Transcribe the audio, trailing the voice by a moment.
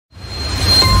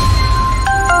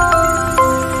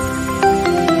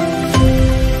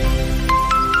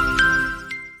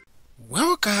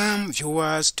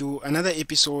viewers to another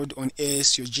episode on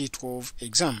AS your G12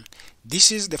 exam.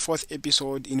 This is the fourth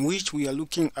episode in which we are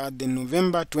looking at the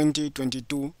November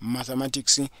 2022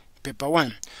 Mathematics Paper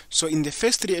 1. So in the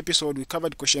first three episodes we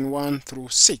covered question 1 through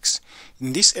 6.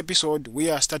 In this episode we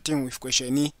are starting with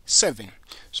question 7.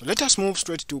 So let us move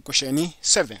straight to question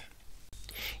 7.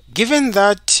 Given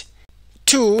that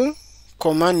 2,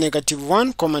 negative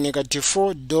 1, negative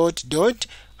 4,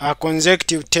 are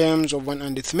consecutive terms of an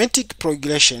arithmetic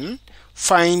progression,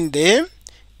 find the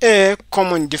A,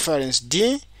 common difference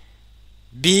D,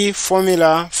 B,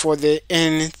 formula for the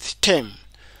nth term.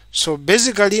 So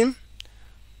basically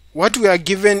what we are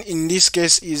given in this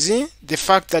case is the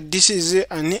fact that this is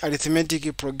an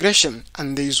arithmetic progression,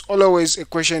 and there is always a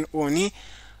question on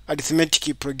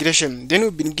arithmetic progression. Then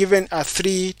we've been given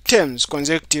 3 terms,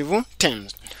 consecutive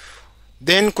terms.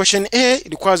 Then question A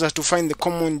requires us to find the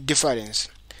common difference.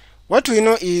 What we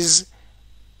know is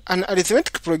an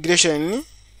arithmetic progression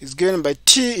is given by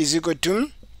t is equal to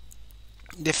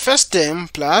the first term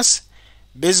plus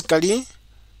basically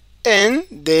n,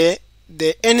 the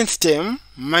nth term,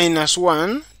 minus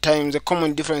 1 times the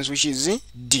common difference, which is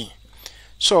d.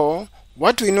 So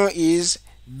what we know is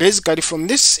basically from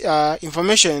this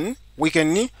information we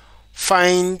can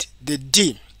find the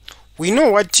d. We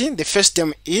know what the first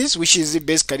term is, which is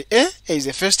basically A is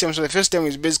the first term, so the first term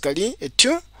is basically a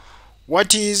 2.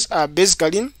 What is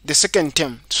basically the second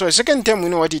term? So the second term we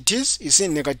know what it is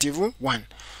negative 1.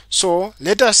 So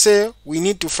let us say we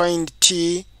need to find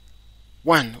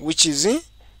t1, which is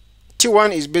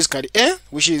t1 is basically A,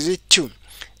 which is 2.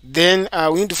 Then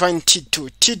we need to find t2.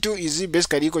 T2 is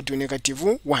basically equal to negative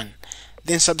 1.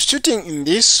 Then substituting in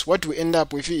this, what we end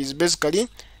up with is basically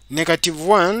negative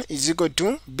 1 is equal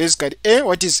to basically A.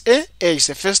 What is A? A is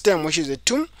the first term, which is a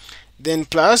 2. Then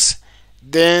plus,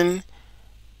 then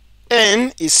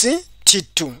n is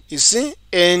t2, is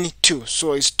n2.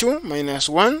 So it's 2 minus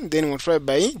 1, then multiplied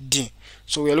by d.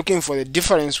 So we are looking for the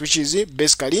difference, which is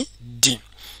basically d.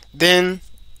 Then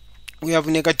we have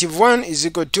negative 1 is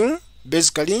equal to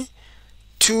basically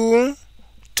 2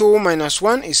 minus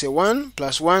 1 is a 1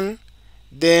 plus 1,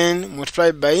 then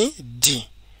multiplied by d.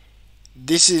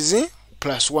 This is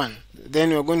plus 1.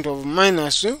 Then we are going to have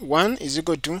minus 1 is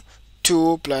equal to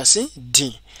 2 plus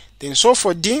d. Then so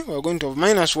for d we are going to have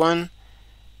minus 1.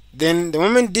 Then the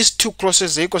moment these two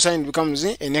crosses, the equal sign becomes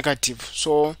a negative.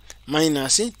 So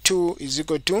minus 2 is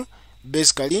equal to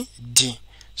basically d.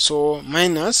 So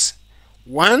minus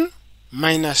 1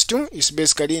 minus 2 is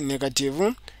basically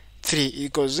negative 3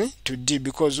 equals to d,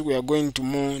 because we are going to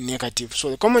more negative.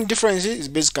 So the common difference is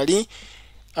basically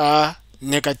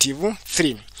negative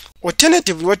 3.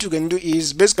 Alternatively, what you can do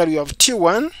is basically you have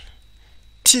t1,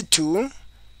 t2,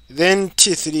 then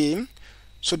t3.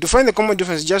 So to find the common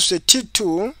difference, just say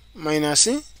t2 minus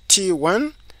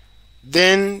t1.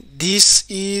 Then this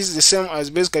is the same as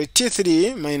basically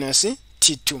t3 minus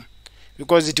t2,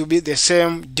 because it will be the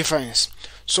same difference.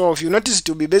 So if you notice, it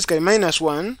will be basically minus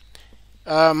 1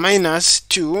 minus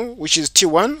 2, which is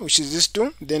t1, which is this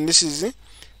 2. Then this is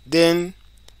then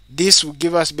this will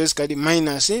give us basically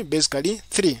minus basically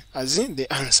 3 as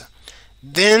the answer.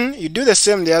 Then you do the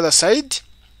same the other side.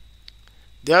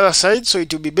 So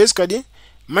it will be basically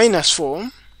minus 4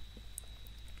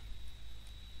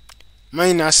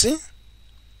 minus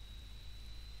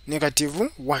negative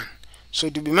 1. So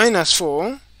it will be minus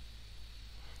 4,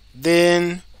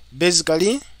 then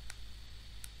basically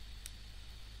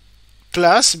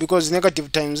plus, because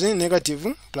negative times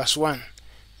negative plus 1.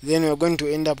 Then we are going to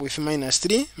end up with minus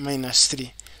 3 minus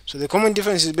 3. So the common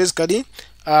difference is basically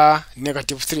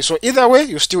negative 3. So either way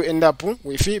you still end up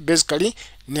with basically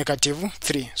negative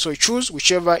 3. So choose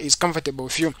whichever is comfortable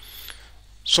with you.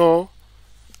 So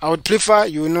I would prefer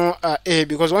you know A,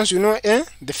 because once you know A,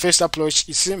 the first approach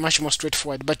is much more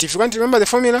straightforward. But if you want to remember the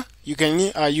formula, you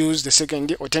can use the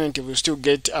second alternative. You still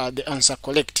get the answer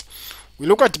correct. We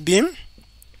look at B.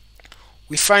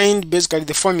 We find basically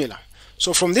the formula.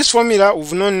 So from this formula,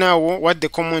 we've known now what the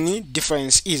common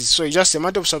difference is. So it's just a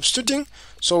matter of substituting.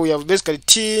 So we have basically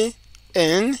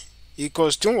Tn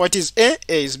equals to, what is A?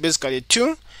 A is basically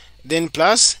 2. Then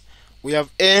plus, we have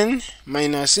n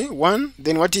minus 1.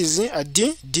 Then what is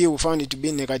D? D we found it to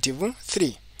be negative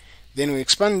 3. Then we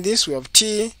expand this. We have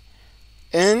Tn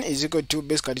is equal to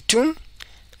basically 2.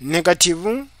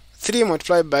 Negative 3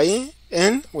 multiplied by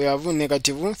n, we have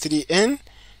negative 3n.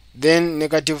 Then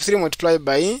negative 3 multiplied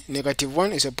by negative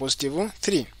 1 is a positive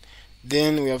 3.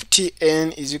 Then we have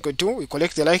Tn is equal to, we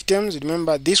collect the like terms.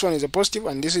 Remember, this one is a positive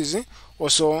and this is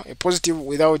also a positive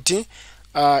without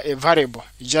a variable,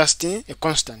 just a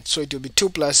constant. So it will be 2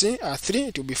 plus 3,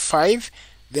 it will be 5,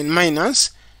 then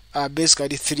minus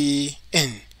basically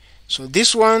 3n. So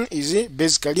this one is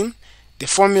basically the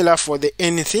formula for the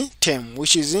nth term,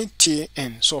 which is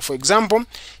Tn. So for example,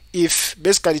 if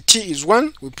basically t is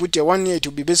 1, we put a 1 here, it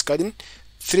will be basically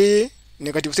 3,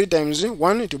 negative 3 times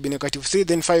 1, it will be negative 3,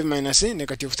 then 5 minus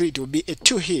negative 3, it will be a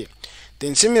 2 here.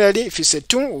 Then similarly, if it's a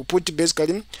 2, we'll put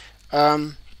basically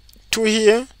 2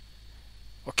 here.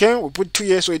 Okay, we'll put 2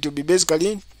 here, so it will be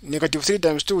basically negative 3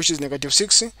 times 2, which is negative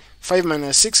 6. 5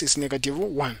 minus 6 is negative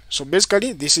 1. So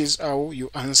basically, this is how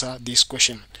you answer this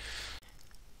question.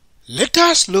 Let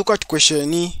us look at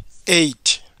question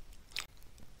 8.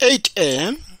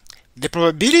 8a. The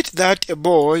probability that a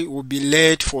boy will be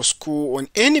late for school on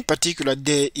any particular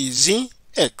day is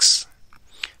x.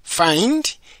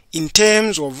 Find, in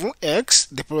terms of x,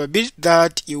 the probability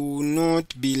that he will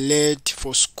not be late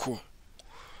for school.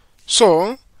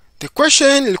 So, the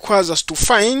question requires us to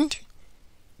find,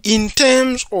 in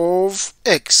terms of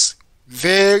x,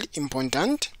 very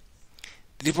important,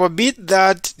 the probability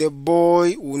that the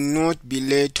boy will not be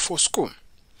late for school.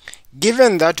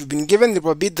 Given that we've been given the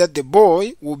probability that the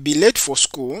boy will be late for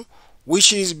school,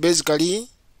 which is basically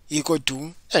equal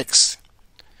to x.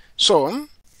 So,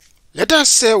 let us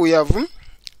say we have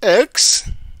x,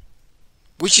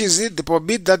 which is the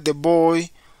probability that the boy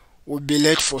will be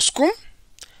late for school.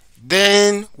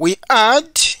 Then we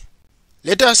add,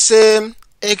 let us say,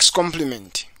 x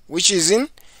complement, which is in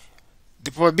the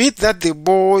probability that the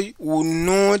boy will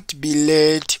not be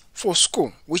late for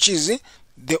school, which is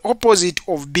the opposite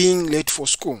of being late for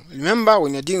school. Remember,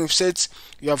 when you're dealing with sets,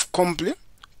 you have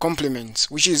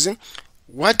complements, which is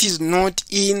what is not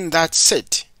in that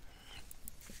set.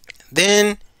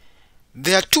 Then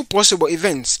there are two possible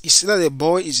events. It's either the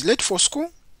boy is late for school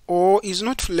or is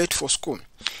not late for school.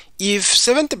 If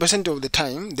 70% of the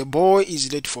time the boy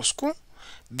is late for school,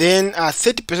 then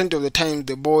 30% of the time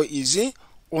the boy is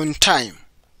on time.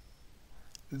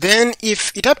 Then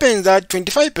if it happens that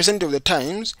 25% of the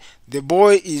times the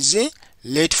boy is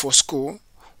late for school,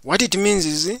 what it means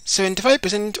is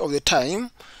 75% of the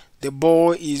time the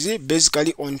boy is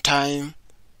basically on time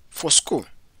for school.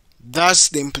 That's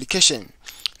the implication.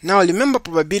 Now remember,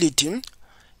 probability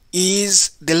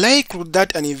is the likelihood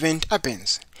that an event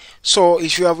happens. So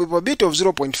if you have a probability of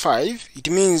 0.5, it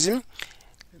means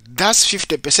that's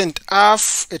 50%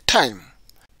 half a time.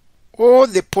 All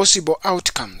the possible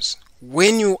outcomes,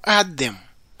 when you add them,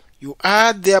 you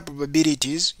add their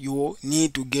probabilities, you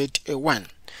need to get a 1.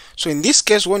 So in this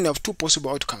case, when you have two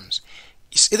possible outcomes,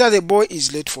 it's either the boy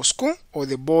is late for school or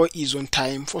the boy is on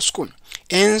time for school.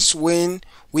 Hence, when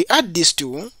we add these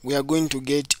two, we are going to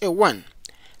get a 1.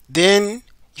 Then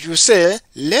if you say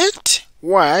let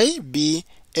y be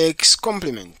x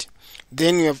complement,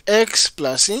 then we have x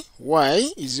plus y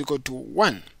is equal to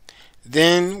 1.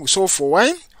 Then we solve for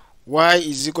y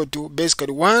is equal to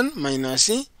basically 1 minus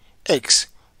x,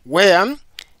 where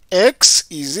x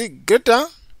is greater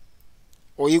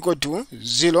or equal to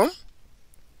 0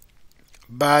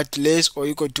 but less or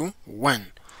equal to 1.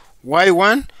 Why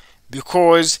 1?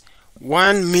 Because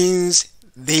 1 means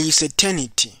there is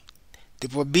certainty, the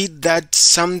probability that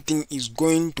something is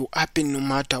going to happen no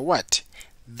matter what.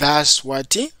 That's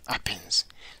what happens.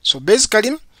 So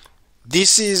basically,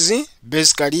 this is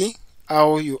basically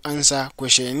how you answer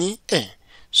question A.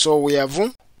 So we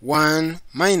have 1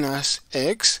 minus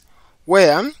x,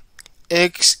 where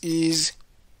x is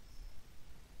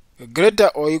greater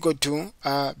or equal to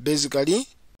basically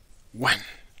 1.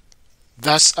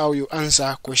 That's how you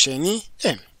answer question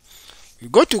A. We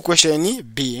go to question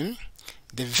B.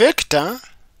 The vector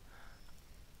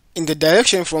in the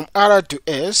direction from R to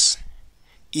S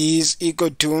is equal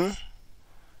to,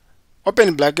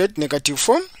 open bracket, negative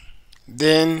 4,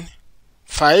 then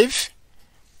 5,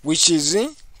 which is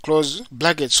close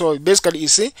bracket. So basically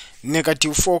it's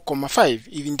negative 4, 5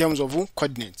 in terms of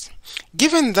coordinates.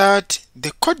 Given that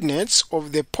the coordinates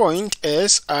of the point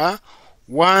S are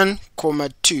 1,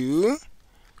 2,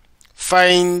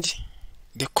 find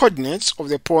the coordinates of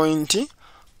the point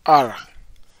R.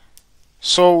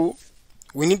 So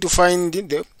we need to find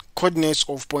the coordinates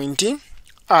of point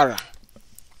R.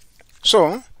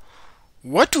 So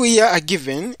what we are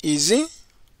given is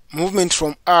movement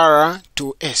from R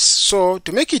to S. So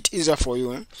to make it easier for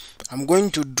you, I'm going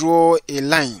to draw a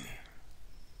line.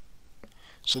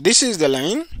 So this is the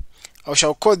line. I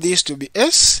shall call this to be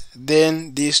S,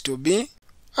 then this to be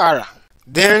R.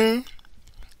 Then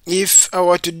if I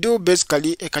were to do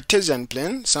basically a Cartesian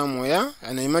plane somewhere,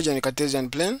 and I imagine a Cartesian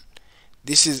plane,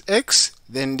 this is X,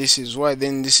 then this is Y,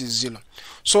 then this is 0.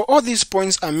 So all these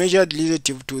points are measured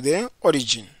relative to the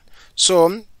origin.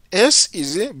 So S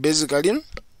is basically,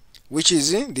 which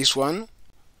is this one,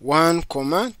 1,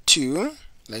 2,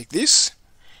 like this.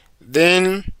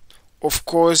 Then of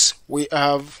course, we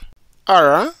have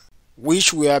R,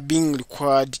 which we are being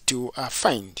required to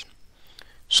find.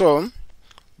 So,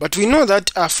 but we know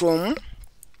that from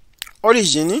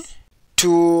origin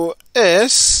to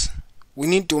S, we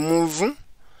need to move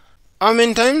how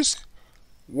many times?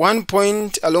 1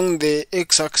 point along the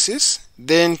x-axis,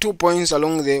 then 2 points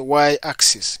along the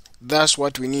y-axis. That's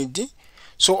what we need.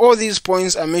 So all these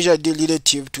points are measured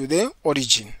relative to the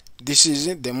origin. This is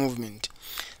the movement.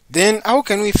 Then how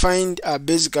can we find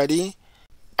basically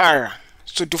R?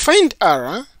 So to find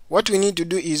R, what we need to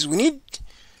do is we need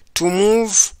to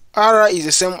move. R is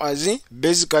the same as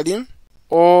basically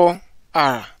OR.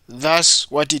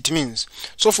 That's what it means.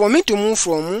 So for me to move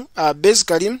from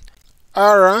basically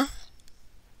R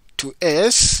to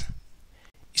S,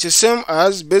 it's the same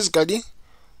as basically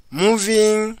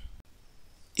moving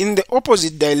in the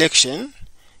opposite direction.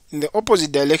 In the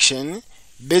opposite direction,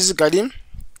 basically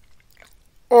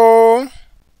O,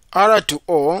 R to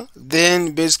O,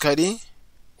 then basically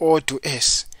O to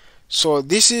S. So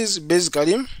this is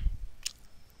basically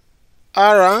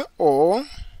R O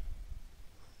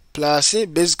plus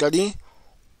basically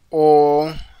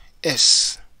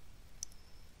OS.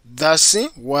 That's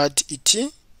what it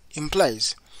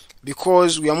implies,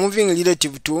 because we are moving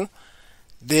relative to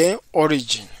the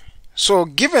origin. So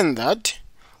given that,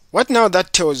 what now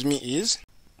that tells me is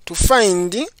to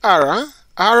find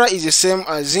R is the same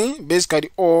as basically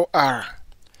OR.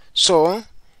 So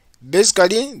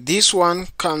basically this one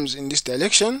comes in this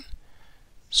direction.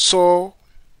 So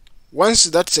once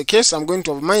that's the case, I'm going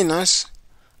to have minus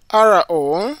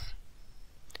RO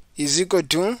is equal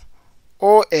to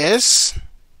OS.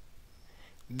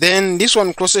 Then this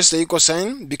one closest to the equal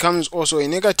sign becomes also a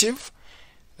negative.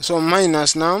 So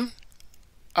minus now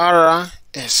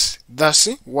RS. That's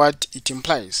what it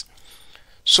implies.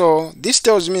 So this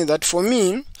tells me that for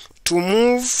me to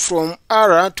move from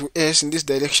R to S in this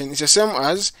direction is the same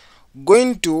as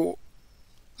going to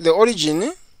the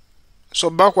origin, so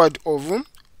backward of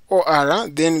OR,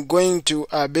 then going to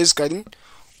basically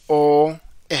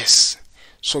OS.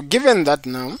 So given that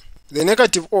now, the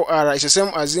negative OR is the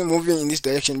same as moving in this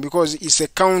direction because it's a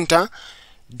counter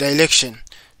direction.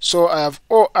 So I have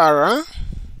OR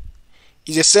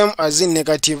is the same as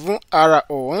negative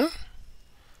RO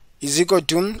is equal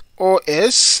to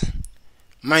OS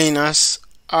minus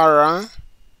RS.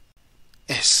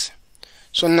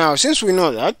 So now since we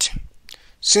know that,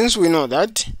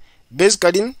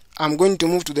 basically I'm going to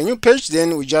move to the new page,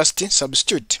 then we just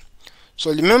substitute.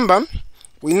 So remember,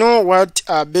 we know what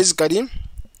basically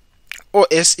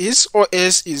OS is.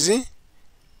 OS is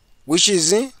which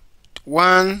is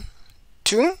 1,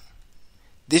 2.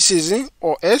 This is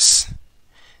OS.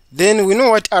 Then we know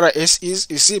what RS is.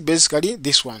 You see, basically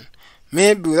this one.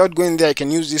 Maybe without going there, I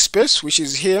can use this space, which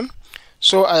is here.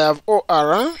 So I have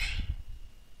OR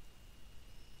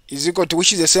is equal to,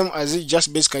 which is the same as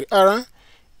just basically R,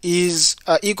 is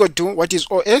equal to what is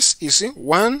OS is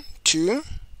 1, 2,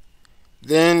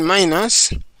 then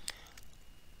minus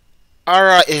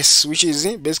RS, which is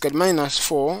basically minus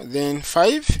 4, then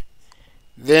 5.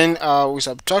 Then we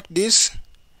subtract this.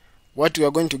 What we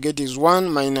are going to get is 1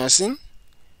 minus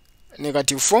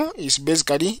negative 4 is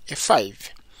basically a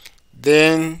 5.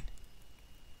 Then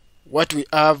what we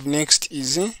have next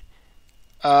is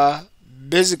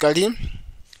basically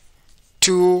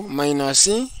 2 minus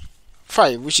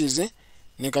 5, which is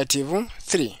negative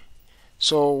 3.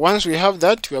 So once we have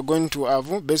that, we are going to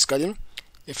have basically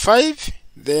a 5,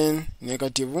 then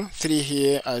negative 3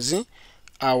 here as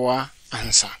our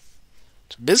answer.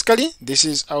 So basically, this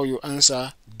is how you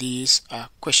answer this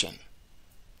question.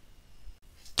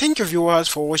 Thank you viewers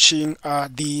for watching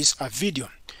this video.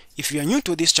 If you are new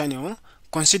to this channel,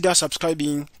 consider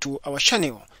subscribing to our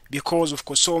channel because we've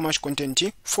got so much content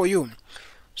for you.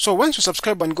 So once you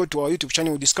subscribe and go to our YouTube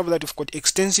channel, you'll discover that we've got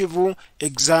extensive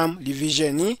exam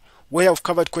revision where I've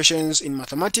covered questions in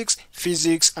mathematics,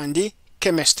 physics, and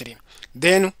chemistry.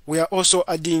 Then we are also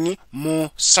adding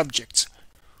more subjects.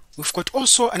 We've got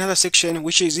also another section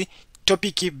which is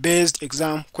topic-based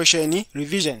exam question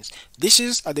revisions. This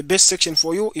is the best section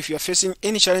for you if you are facing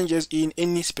any challenges in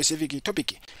any specific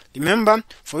topic. Remember,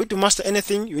 for you to master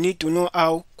anything, you need to know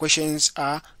how questions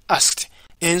are asked.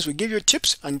 Hence, we give you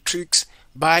tips and tricks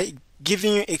by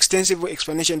giving you extensive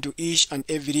explanation to each and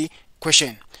every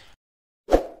question.